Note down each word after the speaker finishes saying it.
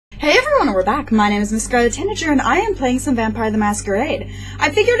Hey everyone, we're back. My name is Masquerade Tanager, and I am playing some Vampire the Masquerade. I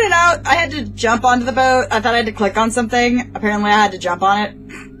figured it out. I had to jump onto the boat. I thought I had to click on something. Apparently I had to jump on it.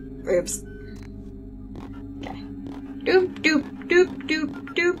 Oops. Okay. Doop, doop, doop,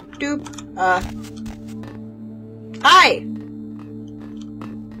 doop, doop, doop. Hi!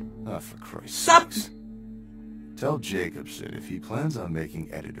 Oh, for Christ's Sup? sakes. Tell Jacobson if he plans on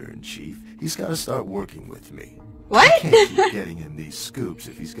making editor-in-chief, he's got to start working with me. What? I can't keep getting him these scoops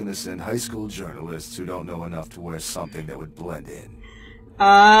if he's gonna send high school journalists who don't know enough to wear something that would blend in.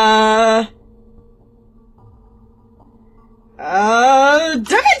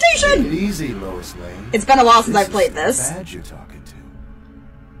 Documentation! Take it easy, Lois Lane. It's been a while since I've played this. This is the badge you're talking to.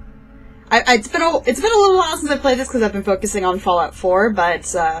 It's been a little while since I've played this because I've been focusing on Fallout 4, but,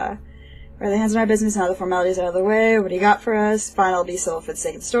 where the hands in our business and all the formalities are out of the way, what do you got for us? Fine, I'll be civil for the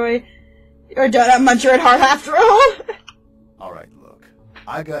sake of the story. You're done at Muncher at heart after all! Alright, look.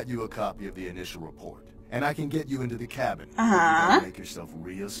 I got you a copy of the initial report, and I can get you into the cabin. You gotta make yourself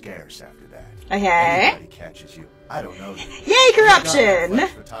real scarce after that. Okay. Anybody catches you, I don't know you. Yay, corruption!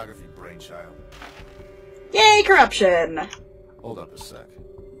 Photography brainchild. Yay, corruption! Hold up a sec.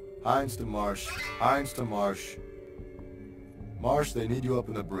 Hines to Marsh. Hines to Marsh. Marsh, they need you up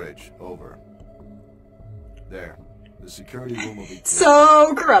in the bridge. Over. There. The security room will be clear.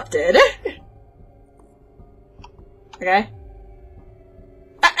 So corrupted. Okay.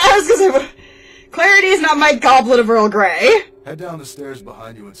 I was gonna say, clarity is not my goblet of Earl Grey. Head down the stairs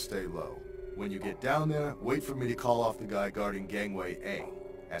behind you and stay low. When you get down there, wait for me to call off the guy guarding gangway A.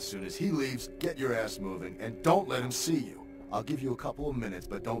 As soon as he leaves, get your ass moving, and don't let him see you. I'll give you a couple of minutes,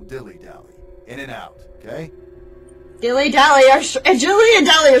 but don't dilly-dally. In and out, okay? Dilly-dally and Julie and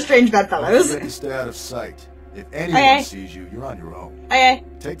Dally are strange bedfellows. Don't forget to stay out of sight. If anyone sees you, you're on your own. Okay.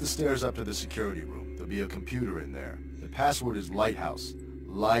 Take the stairs up to the security room. There'll be a computer in there. The password is Lighthouse.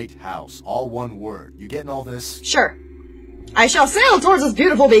 Lighthouse. All one word. You getting all this? Sure. I shall sail towards this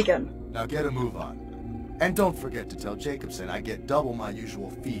beautiful beacon. Now get a move on. And don't forget to tell Jacobson I get double my usual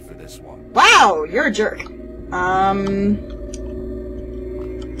fee for this one. Wow, you're a jerk.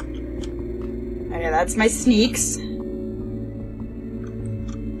 Okay, that's my sneaks.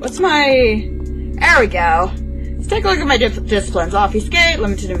 What's my... There we go. Let's take a look at my disciplines. Obfuscate,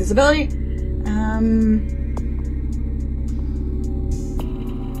 limited invisibility.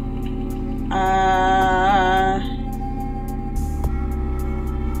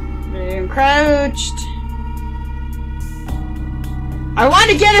 Medium crouched. I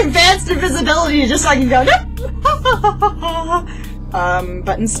want to get advanced invisibility just so I can go, nope.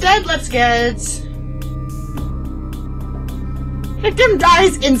 But instead, let's get... Victim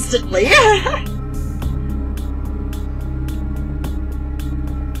dies instantly.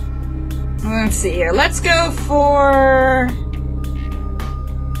 Let's see here. Let's go for...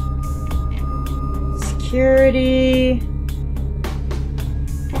 Security...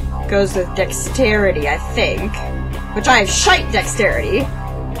 Goes with dexterity, I think. Which I have shite dexterity.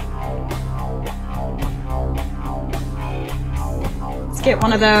 Let's get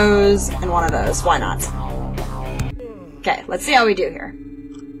one of those and one of those. Why not? Okay, let's see how we do here.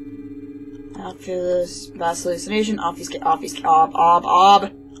 Obfuscate, vast hallucination, obfuscate, ob.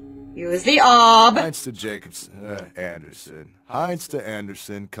 Use the ob. Hines to Jacobson, Anderson. Hines to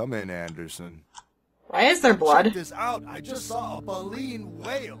Anderson. Come in, Anderson. Why is there blood? Check this out. I just saw a baleen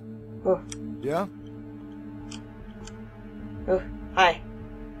whale. Oh. Yeah? Oh, hi.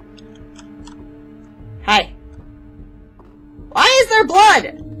 Hi. Why is there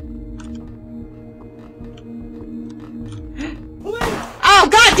blood? Oh,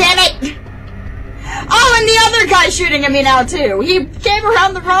 god damn it! Oh, and the other guy's shooting at me now, too! He came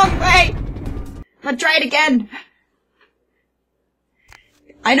around the wrong way! I'm gonna try it again.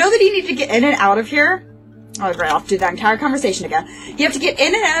 I know that you need to get in and out of here. Oh, right, I'll have to do that entire conversation again. You have to get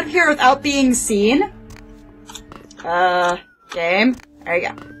in and out of here without being seen. Game. There you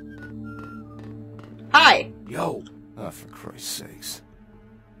go. Hi. Yo. Oh, for Christ's sakes.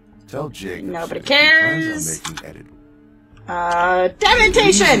 Tell Jake. Nobody cares.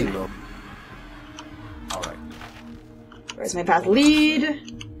 Demontation! Alright. Where's my path lead?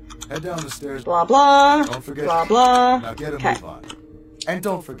 Head down the stairs. Blah, blah. Don't forget. Blah, blah. Now get a move on. And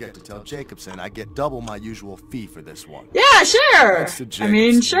don't forget to tell Jacobson I get double my usual fee for this one. Yeah, sure. I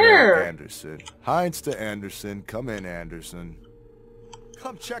mean, sure. Anderson. Hines to Anderson. Come in, Anderson.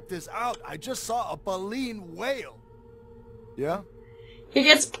 Come check this out. I just saw a baleen whale. Yeah? He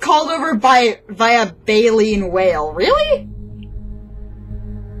gets called over via baleen whale. Really?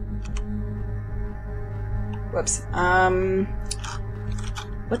 Whoops.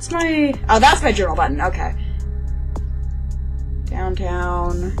 What's my... Oh, that's my journal button. Okay.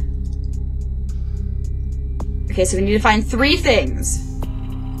 Downtown. Okay, so we need to find 3 things.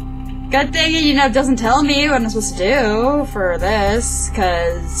 Good thing, you know, it doesn't tell me what I'm supposed to do for this,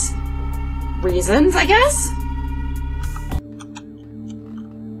 because... reasons, I guess?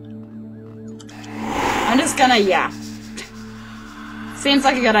 I'm just gonna, yeah. Seems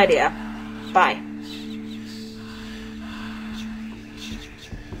like a good idea. Bye.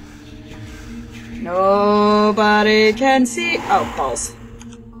 Nobody can see... oh, balls.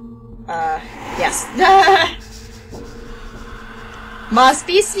 Yes. Must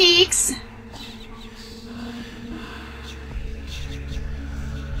be sneaks.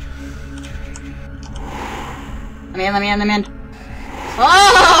 Let me in.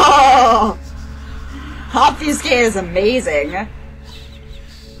 Oh! Obfuscate is amazing.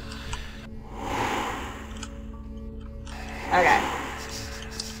 Okay.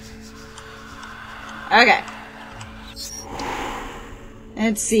 Okay.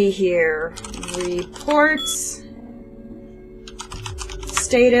 Let's see here. Reports.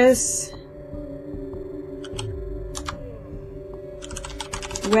 Status.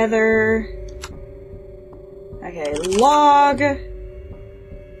 Weather. Okay, log.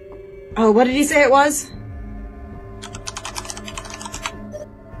 Oh, what did he say it was?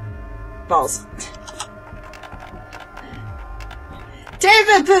 Balls.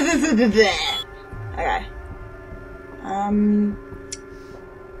 Okay.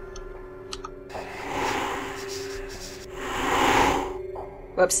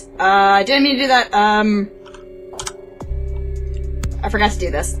 Whoops. I didn't mean to do that. I forgot to do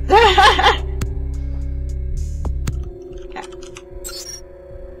this.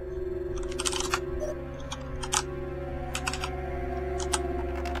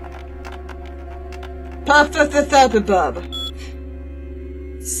 Puff-puff-puff-puff-puff.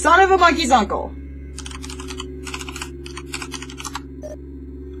 Son of a monkey's uncle.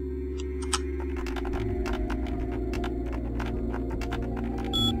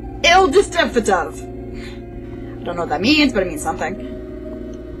 Ill-distinctive. I don't know what that means, but it means something.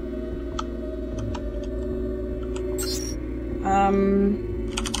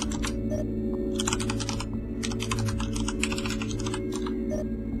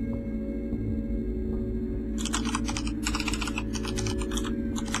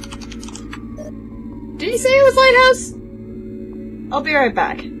 Did he say it was Lighthouse? I'll be right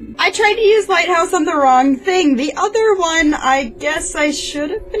back. I tried to use Lighthouse on the wrong thing. The other one, I guess I should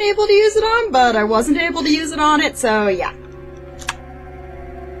have been able to use it on, but I wasn't able to use it on it, so yeah.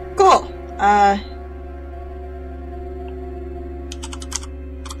 Cool.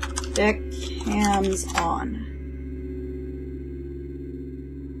 Deck cams on.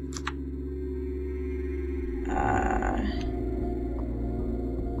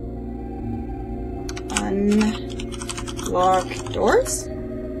 Unlock doors?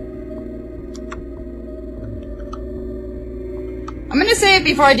 I'm gonna save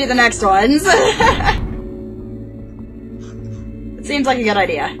before I do the next ones. It seems like a good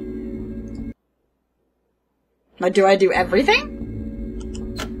idea. But do I do everything?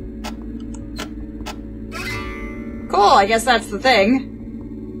 Cool, I guess that's the thing.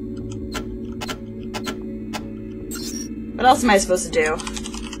 What else am I supposed to do?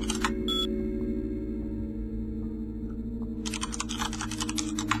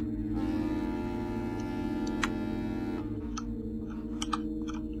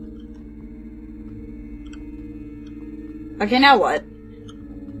 Okay, now what?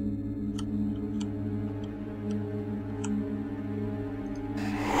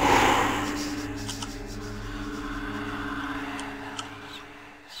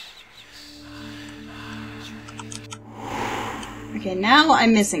 Okay, now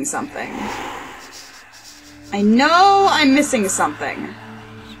I'm missing something. I know I'm missing something.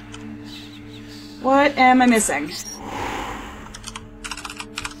 What am I missing?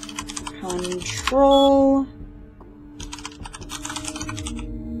 Control...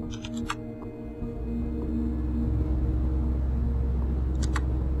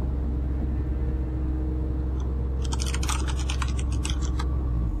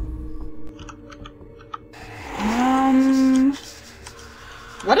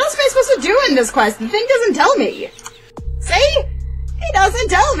 What else am I supposed to do in this quest? The thing doesn't tell me. See? It doesn't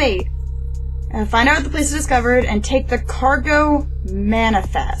tell me. Find out what the place is discovered and take the cargo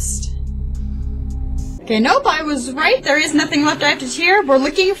manifest. Okay, nope, I was right. There is nothing left after here. We're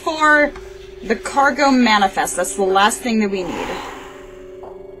looking for the cargo manifest. That's the last thing that we need.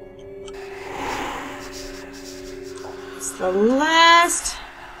 It's the last...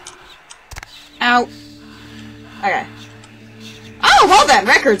 Ow. Okay. Oh, well then,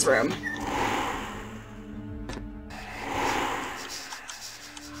 records room.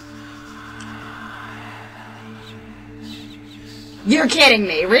 You're kidding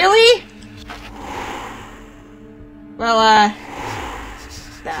me, really? Well,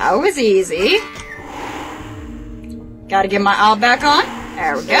 that was easy. Gotta get my eye back on.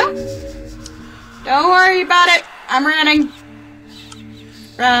 There we go. Don't worry about it. I'm running.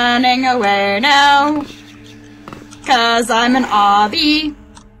 Running away now. 'Cause I'm an obby.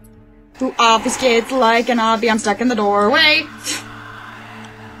 Who obfuscates like an obby. I'm stuck in the doorway.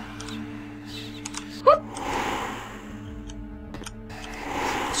 Whoop.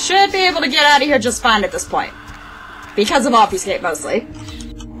 Should be able to get out of here just fine at this point. Because of obfuscate, mostly.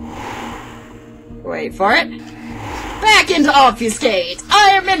 Wait for it. Back into obfuscate!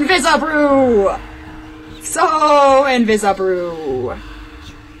 I am Invisibrew! So Invisibrew.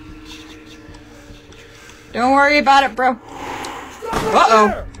 Don't worry about it, bro.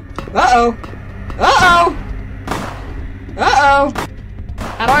 Uh-oh. Uh-oh. Uh-oh. Uh-oh.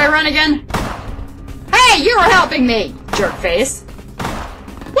 How do I run again? Hey, you were helping me, jerk face.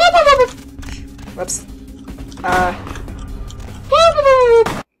 Whoops.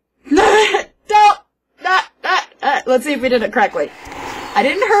 Don't. Let's see if we did it correctly. I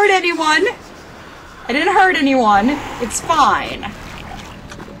didn't hurt anyone. I didn't hurt anyone. It's fine.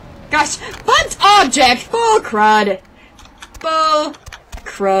 Gosh, butt object! Bull crud. Bull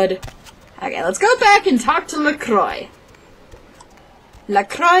crud. Okay, let's go back and talk to LaCroix.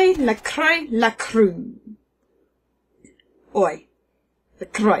 LaCroix, LaCroix, LaCroix. Oi.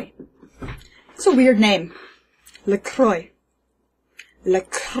 LaCroix. It's a weird name. LaCroix.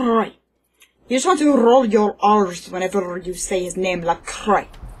 LaCroix. You just want to roll your R's whenever you say his name, LaCroix.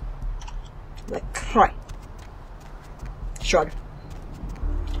 LaCroix. Shrug.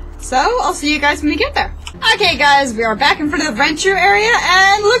 So, I'll see you guys when we get there. Okay, guys, we are back in front of the venture area,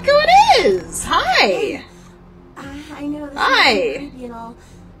 and look who it is! Hi! I know this Hi! is creepy and all,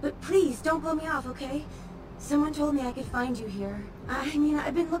 but please, don't blow me off, okay? Someone told me I could find you here. I mean,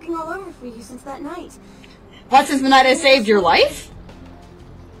 I've been looking all over for you since that night. What, since the night I saved your life?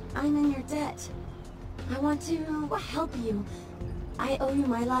 I'm in your debt. I want to help you. I owe you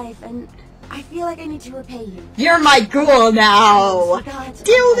my life, and I feel like I need to repay you. You're my ghoul now!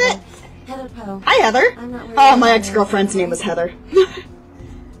 Deal with it! Heather Poe. Hi, Heather. I'm not worried Oh, my about ex-girlfriend's it. name was Heather.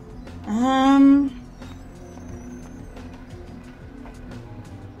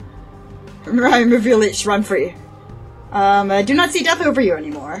 Remember I reveal each run for you. I do not see death over you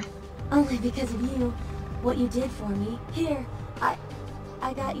anymore. Only because of you. What you did for me. Here, I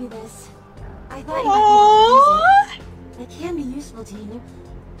got you this. I thought you might be able to use it. It can be useful to you.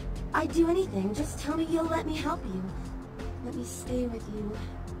 I'd do anything. Just tell me you'll let me help you. Let me stay with you.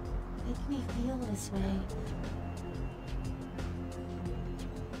 Make me feel this way.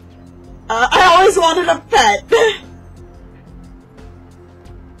 I always wanted a pet.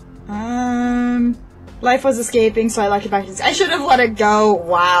 Life was escaping, so I like it back. I should have let it go.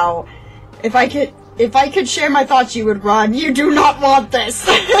 Wow. If I could share my thoughts, you would run. You do not want this.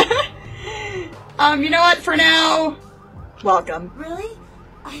 You know what? For now, welcome. Really?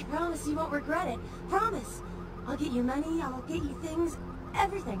 I promise you won't regret it. Promise. I'll get you money. I'll get you things.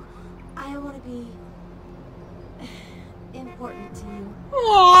 Everything. I want to be important to you.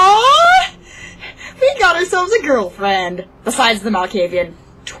 Aww! We got ourselves a girlfriend. Besides the Malkavian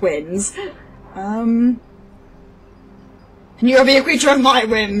twins. And you'll be a creature of my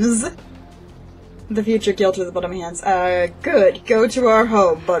whims. The future guilt with the blood on my hands. Good. Go to our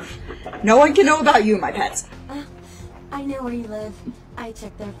home, but no one can know about you, my pet. I know where you live. I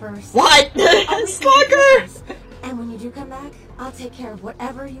checked there first. What? Stalker! And when you do come back, I'll take care of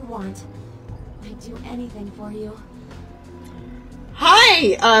whatever you want. I'd do anything for you.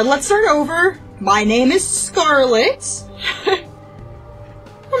 Hi! Let's start over. My name is Scarlet.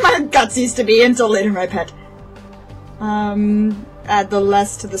 My gutsies to be until later, my pet. Add the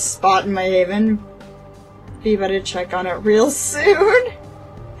less to the spot in my haven. Be better to check on it real soon.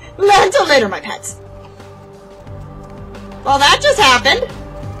 Until later, my pets. Well, that just happened.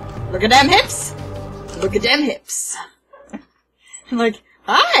 Look at them hips. Look at them hips. I'm like,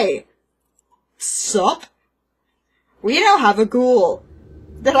 hi. Sup? We now have a ghoul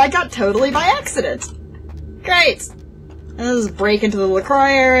that I got totally by accident. Great. Let's break into the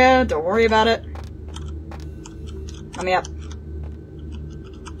LaCroix area. Don't worry about it. Let me up.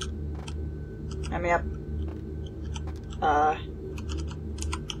 Let me up.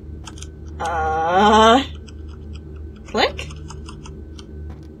 Click?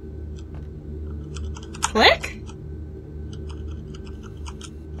 Click?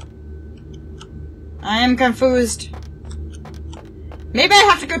 I am confused. Maybe I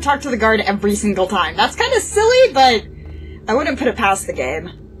have to go talk to the guard every single time. That's kind of silly, but I wouldn't put it past the game.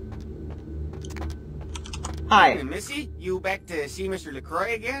 Hi. Hey, Missy, you back to see Mr.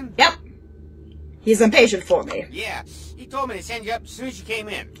 LaCroix again? Yep. He's impatient for me. Yeah, he told me to send you up as soon as you came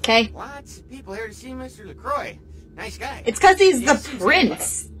in. Okay. Lots of people here to see Mr. LaCroix. Nice guy. It's because he's Yeah, the seems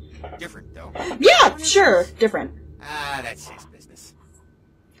prince. different, though. Yeah, sure. Different. That's his business.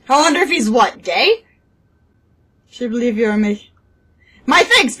 I wonder if he's what, gay? Should believe you're me. My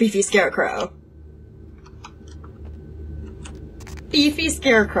thanks, Beefy Scarecrow. Beefy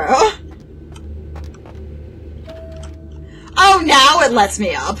Scarecrow. Oh, now it lets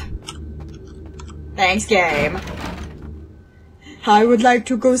me up. Thanks, game. I would like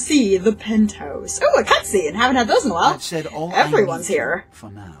to go see the penthouse. Oh, a cutscene. Haven't had those in a while. I've said all Everyone's I need here.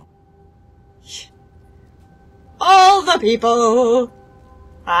 for now. All the people.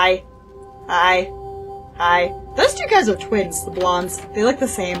 Hi. Hi. Hi. Those two guys are twins, the blondes. They look the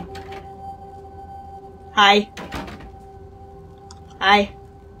same. Hi. Hi.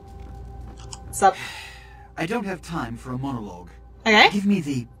 What's up? I don't have time for a monologue. Okay. Give me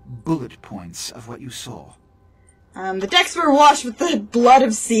the bullet points of what you saw. The decks were washed with the blood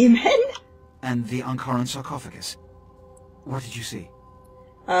of seamen. And the Ankaran sarcophagus. What did you see?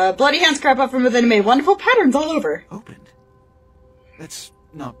 Bloody hands crop up from within and made wonderful patterns all over. Opened. Let's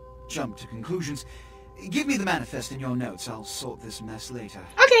not jump to conclusions. Give me the manifest in your notes. I'll sort this mess later.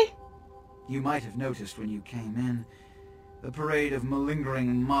 Okay. You might have noticed when you came in, the parade of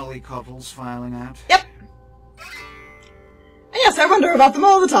malingering mollycoddles filing out. Yep. Yes, I wonder about them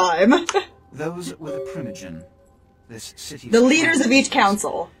all the time. Those were the Primogen. This city's The leaders of each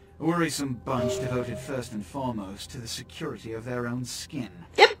council. A worrisome bunch devoted first and foremost to the security of their own skin.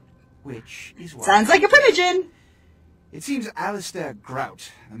 Yep. Which is why... Sounds like a Primogen. It seems Alistair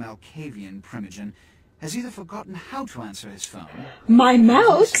Grout, the Malkavian Primogen, has either forgotten how to answer his phone... My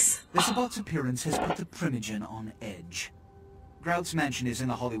Malks? The Sabot's appearance has put the Primogen on edge. Grout's mansion is in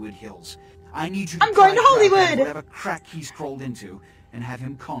the Hollywood Hills. I need you to I'm going to track Grout Hollywood! down whatever crack he's crawled into, and have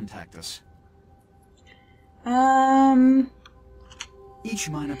him contact us. Each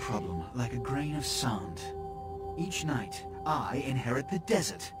minor problem, like a grain of sand. Each night, I inherit the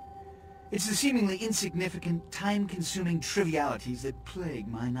desert. It's the seemingly insignificant, time-consuming trivialities that plague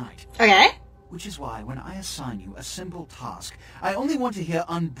my night. Okay. Which is why, when I assign you a simple task, I only want to hear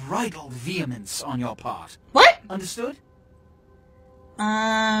unbridled vehemence on your part. What? Understood?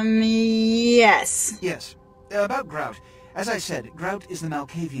 Yes. Yes. About Grout. As I said, Grout is the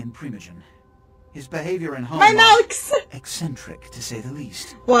Malkavian Primogen. His behavior and home My are Malks! eccentric, to say the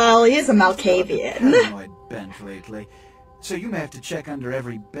least. Well, he is a Malkavian. Paranoid bent lately, so you may have to check under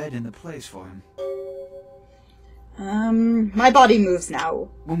every bed in the place for him. My body moves now.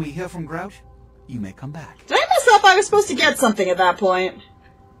 When we hear from Grout, you may come back. Did I mess up? I was supposed to get something at that point.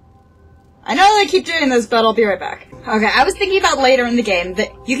 I know they keep doing this, but I'll be right back. Okay, I was thinking about later in the game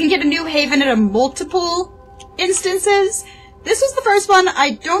that you can get a new haven at a multiple instances. This was the first one.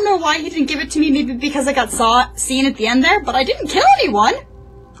 I don't know why he didn't give it to me, maybe because I got seen at the end there, but I didn't kill anyone.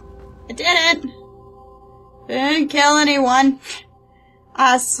 I didn't. Didn't kill anyone.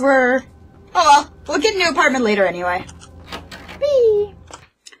 I swear. Oh well, we'll get a new apartment later anyway. Whee!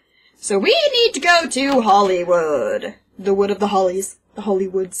 So we need to go to Hollywood. The wood of the hollies. The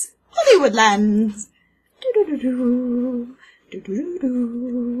Hollywoods. Hollywoodlands. Do-do-do-do.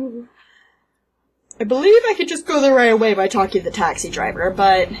 Do-do-do-do. I believe I could just go there right away by talking to the taxi driver,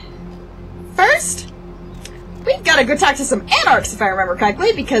 but first, we've got to go talk to some anarchs, if I remember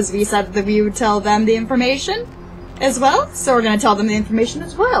correctly, because we said that we would tell them the information as well, so we're going to tell them the information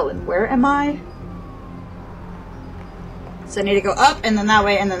as well. And where am I? So I need to go up, and then that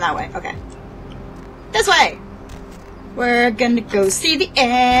way, and then that way. Okay. This way! We're gonna go see the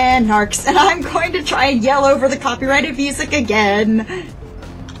anarchs, and I'm going to try and yell over the copyrighted music again.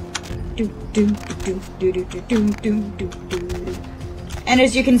 And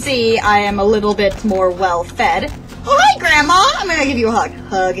as you can see, I am a little bit more well fed. Oh, hi, Grandma! I'm gonna give you a hug.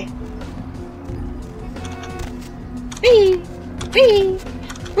 Hug. Wee! Wee!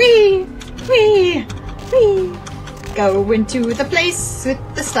 Wee! Wee! Wee! Go into the place with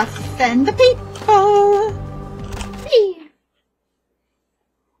the stuff and the people. Wee!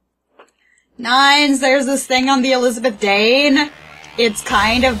 Nines, there's this thing on the Elizabeth Dane. It's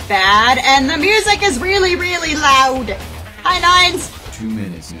kind of bad, and the music is really, really loud. Hi, Nines. 2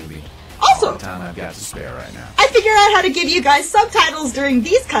 minutes, newbie. Also, The time I've got to spare right now. I figured out how to give you guys subtitles during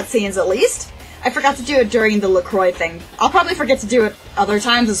these cutscenes, at least. I forgot to do it during the LaCroix thing. I'll probably forget to do it other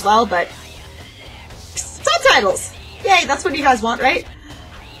times as well, but... subtitles! Yay, that's what you guys want, right?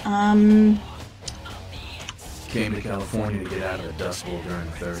 Came to California to get out of the Dust Bowl during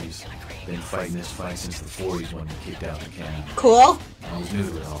the 30s. Been fighting this fight since the 40s when we kicked out the cannon. Cool. I was new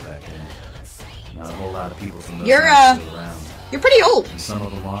to it all back then. Not a whole lot of people from those You're, times still around. you're pretty old. And some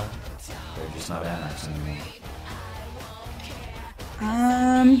of them are. They're just not anarchs anymore.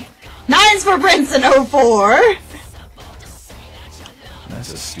 9's for Prince in 04.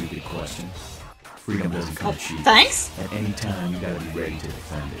 That's a stupid question. Freedom doesn't come cheap. Thanks. At any time, you gotta be ready to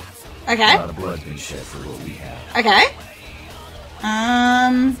defend it. Okay. A lot of blood's been shed for what we have. Okay.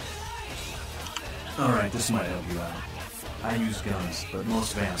 Alright, this might help you out. I use guns, but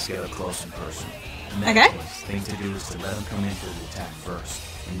most vamps get up close in person. In that Okay. case, thing to do is to let them come in for the attack first,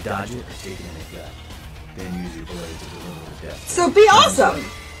 and dodge it or take it in a gut. Then use your blade to deliver the death. So be awesome.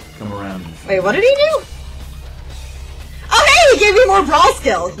 Come around and Wait, what did he do? Oh, hey, he gave me more brawl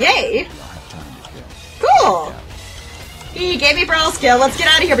skill. Yay. Cool. He gave me brawl skill. Let's get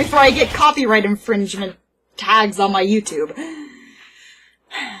out of here before I get copyright infringement tags on my YouTube.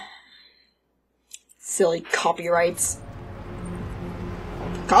 Silly copyrights.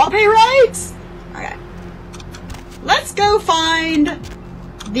 Copyrights! Okay. Let's go find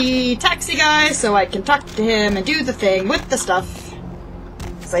the taxi guy so I can talk to him and do the thing with the stuff.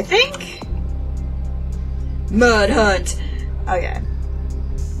 Because I think... Mud Hunt. Okay.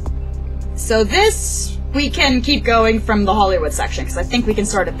 So this, we can keep going from the Hollywood section, because I think we can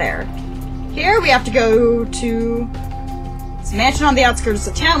start it there. Here we have to go to this mansion on the outskirts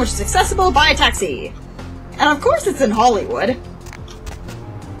of town, which is accessible by taxi. And of course it's in Hollywood.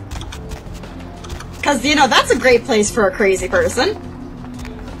 Because, you know, that's a great place for a crazy person.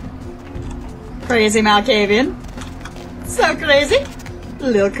 Crazy Malkavian. So crazy.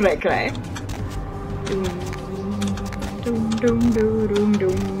 Lil cray cray. Doom, doom, doom, doom,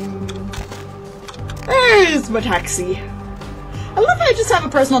 doom. There's my taxi. I love how I just have a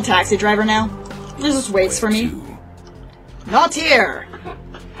personal taxi driver now. He just waits for me. Not here.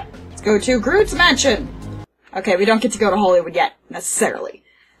 Let's go to Groot's mansion. Okay, we don't get to go to Hollywood yet, necessarily.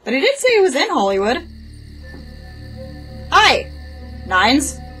 But he did say he was in Hollywood. Hi!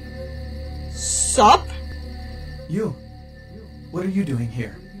 9's. Sup? You. What are you doing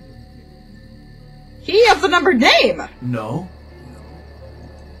here? He of the numbered name! No.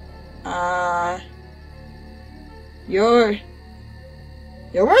 Your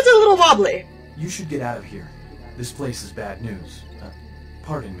words are a little wobbly. You should get out of here. This place is bad news.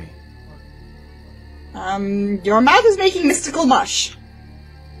 Pardon me. Your mouth is making mystical mush.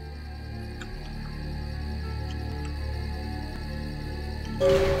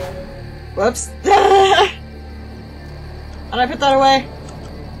 Whoops. How do I put that away?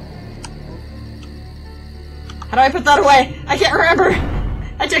 How do I put that away? I can't remember.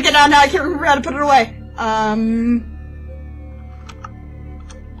 I took it out now. I can't remember how to put it away.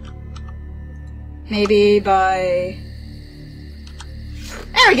 Maybe by...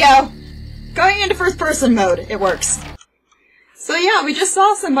 There we go! Going into first-person mode. It works. So yeah, we just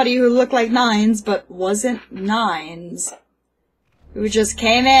saw somebody who looked like 9's, but wasn't 9's. Who just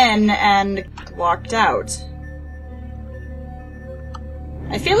came in and walked out.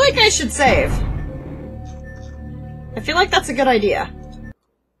 I feel like I should save. I feel like that's a good idea.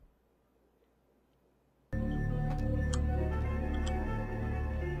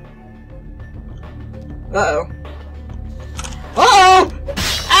 Uh-oh. Uh-oh!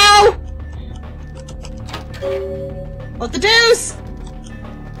 Ow! What the deuce?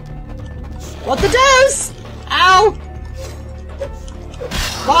 What the deuce? Ow!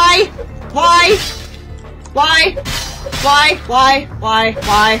 Why? Why? Why? Why? Why? Why?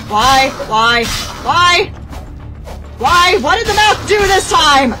 Why? Why? Why? Why? Why? What did the mouth do this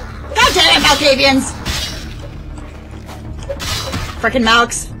time? God damn it, Malkavians! Frickin'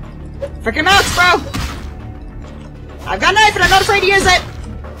 Malks. Frickin' Malks, bro! I've got a knife and I'm not afraid to use it!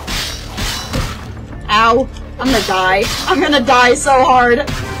 Ow. I'm gonna die. I'm gonna die so hard. Yep.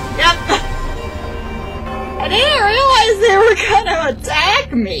 I didn't realize they were gonna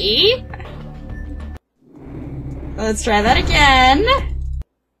attack me. Let's try that again.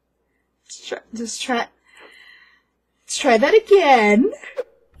 Let's try that again.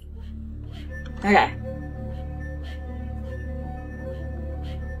 Okay.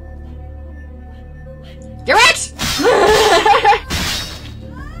 Get wrecked!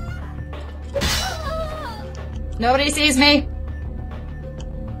 Nobody sees me.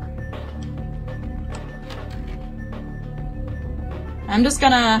 I'm just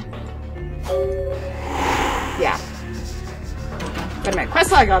gonna... Yeah. But my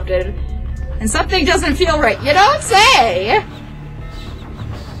quest log updated. And something doesn't feel right. You don't say!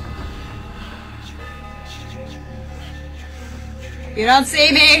 You don't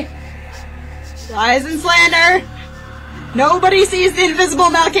see me. Lies and slander. Nobody sees the invisible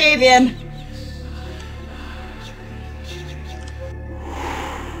Malkavian.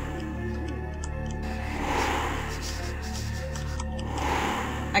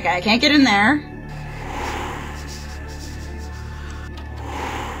 Okay, I can't get in there.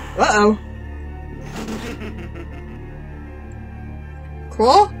 Uh-oh.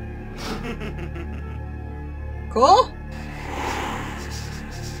 Cool? Cool?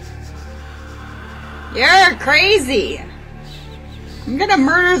 You're crazy! I'm gonna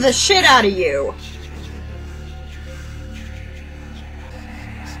murder the shit out of you!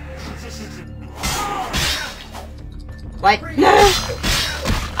 What?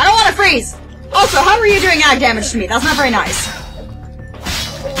 I don't want to freeze! Also, how are you doing ag damage to me? That's not very nice.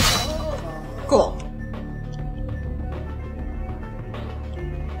 Cool.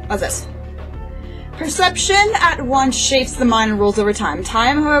 What's this? Perception at once shapes the mind and rules over time.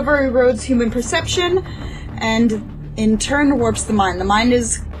 Time, however, erodes human perception and in turn warps the mind. The mind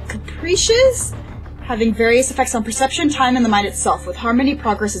is capricious, having various effects on perception, time, and the mind itself. With harmony,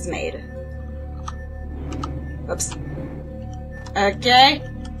 progress is made. Oops. Okay.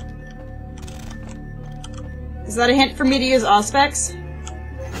 Is that a hint for me to use Auspex?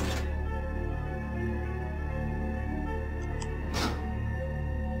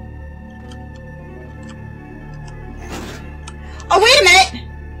 Oh, wait a minute!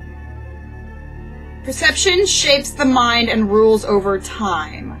 Perception shapes the mind and rules over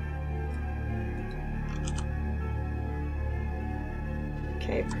time.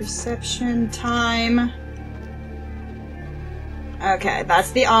 Okay, perception, time. Okay,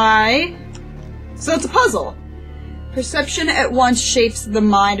 that's the eye. So it's a puzzle. Perception at once shapes the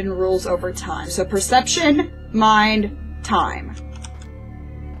mind and rules over time. So perception, mind, time.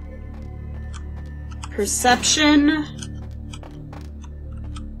 Perception,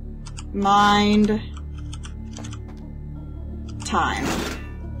 mind, time.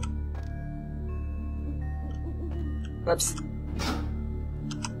 Whoops.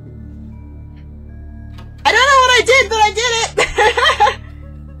 I don't know what I did, but I did it!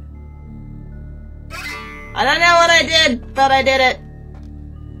 I don't know what I did, but I did it.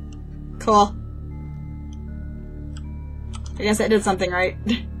 Cool. I guess I did something right.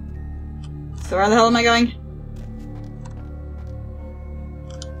 So where the hell am I going?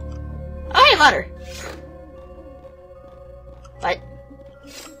 Oh, hey, ladder! But...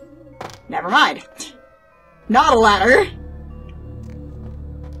 never mind. Not a ladder!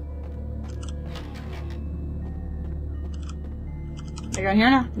 Am I going here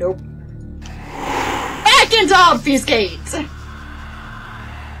now? Nope. Back into obfuscate!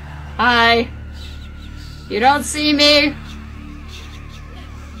 Hi. You don't see me.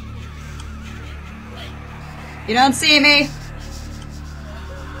 You don't see me.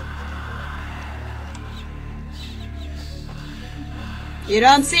 You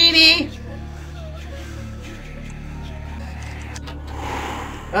don't see me.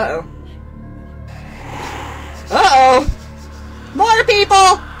 Uh-oh. Uh-oh! More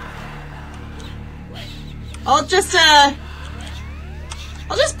people! I'll just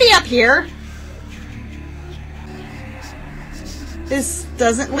be up here. This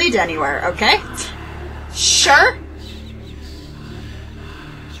doesn't lead anywhere, okay? Sure.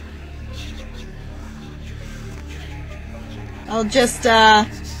 I'll just,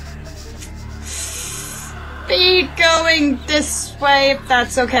 be going this way if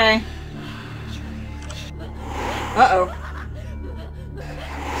that's okay. Uh-oh.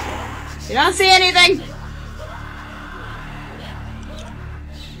 You don't see anything?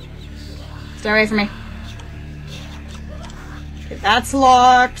 Stay away from me. Okay, that's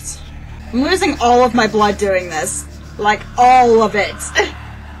locked. I'm losing all of my blood doing this. Like, all of it.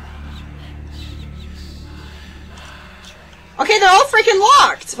 Okay, they're all freaking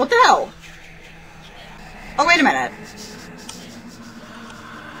locked! What the hell? Oh, wait a minute.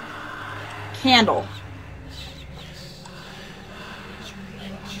 Candle.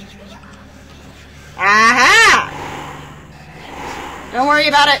 Aha! Don't worry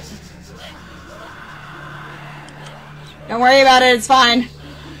about it. Don't worry about it, it's fine.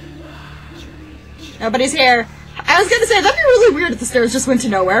 Nobody's here. I was gonna say, that'd be really weird if the stairs just went to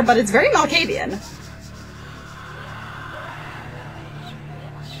nowhere, but it's very Malkavian.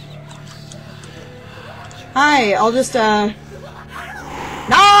 Hi, I'll just, Nom!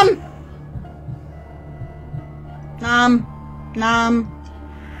 Nom. Nom.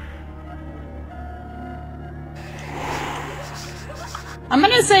 I'm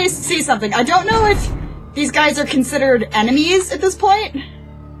gonna see something. I don't know if these guys are considered enemies at this point.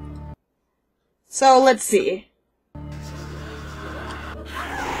 So, let's see.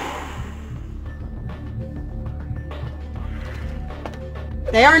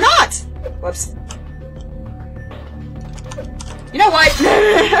 They are not! Whoops. You know what?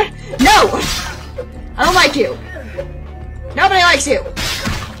 No! I don't like you. Nobody likes you.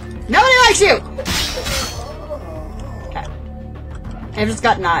 likes you! Okay. I've just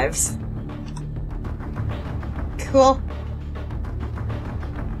got knives. Cool.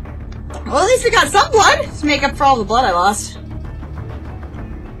 Well, at least we got some blood to make up for all the blood I lost.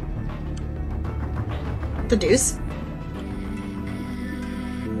 The deuce.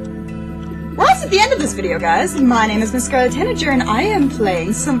 We're almost at the end of this video, guys. My name is Masquerade and I am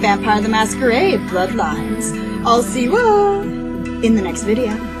playing some Vampire the Masquerade Bloodlines. I'll see you all in the next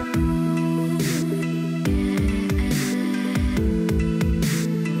video.